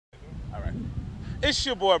It's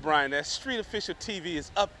your boy Brian. That Street Official TV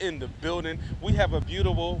is up in the building. We have a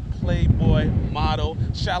beautiful Playboy model,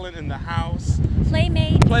 Shallan in the house.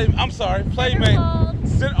 Playmate. Playmate.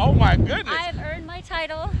 Oh my goodness. I've earned my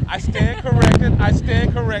title. I stand corrected. I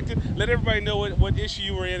stand corrected. Let everybody know what issue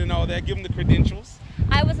you were in and all that. Give them the credentials.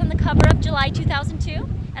 I was on the cover of July 2002,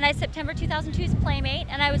 and I September 2002's Playmate,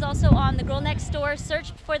 and I was also on The Girl Next Door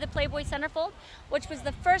Search for the Playboy Centerfold, which was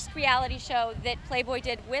the first reality show that Playboy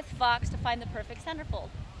did with Fox to find the perfect centerfold.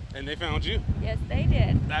 And they found you. Yes, they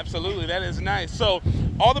did. Absolutely, that is nice. So,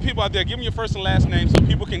 all the people out there, give me your first and last name so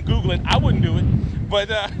people can Google it. I wouldn't do it, but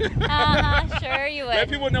sure you would. Let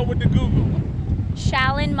people know what to Google.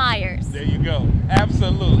 Shallan Meiers. There you go.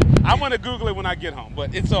 Absolutely. I'm gonna Google it when I get home,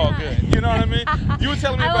 but it's all good. You know what I mean? You were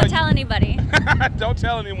telling me I won't tell anybody. Don't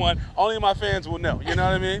tell anyone. Only my fans will know. You know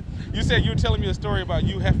what I mean? You said you were telling me a story about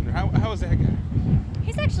Hugh Hefner. How is that guy?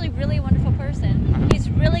 He's actually really a wonderful person. He's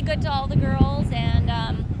really good to all the girls, and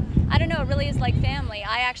I don't know, it really is like family.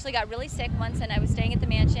 I actually got really sick once, and I was staying at the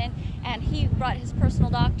mansion, and he brought his personal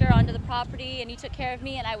doctor onto the property, and he took care of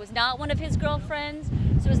me, and I was not one of his girlfriends,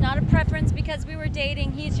 so it was not a preference because we were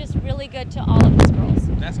dating. He's just really good to all of his girls.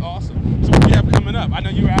 That's awesome. So what do you have coming up? I know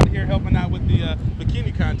you were out here helping out with the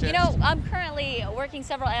bikini contest. You know, I'm currently working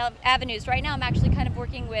several avenues. Right now I'm actually kind of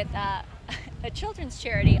working with a children's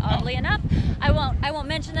charity, oddly enough. I won't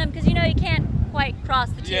mention them because you know you can't quite cross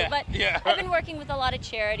the two, but I've been working with a lot of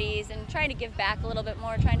charities and trying to give back a little bit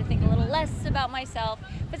more, trying to think a little less about myself.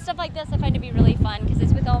 But stuff like this I find to be really fun because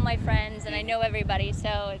it's with all my friends and I know everybody,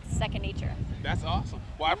 so it's second nature. That's awesome.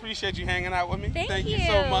 Well, I appreciate you hanging out with me. Thank you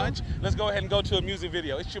so much. Let's go ahead and go to a music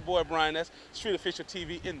video. It's your boy Brian. That's Street Official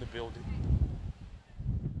TV in the building.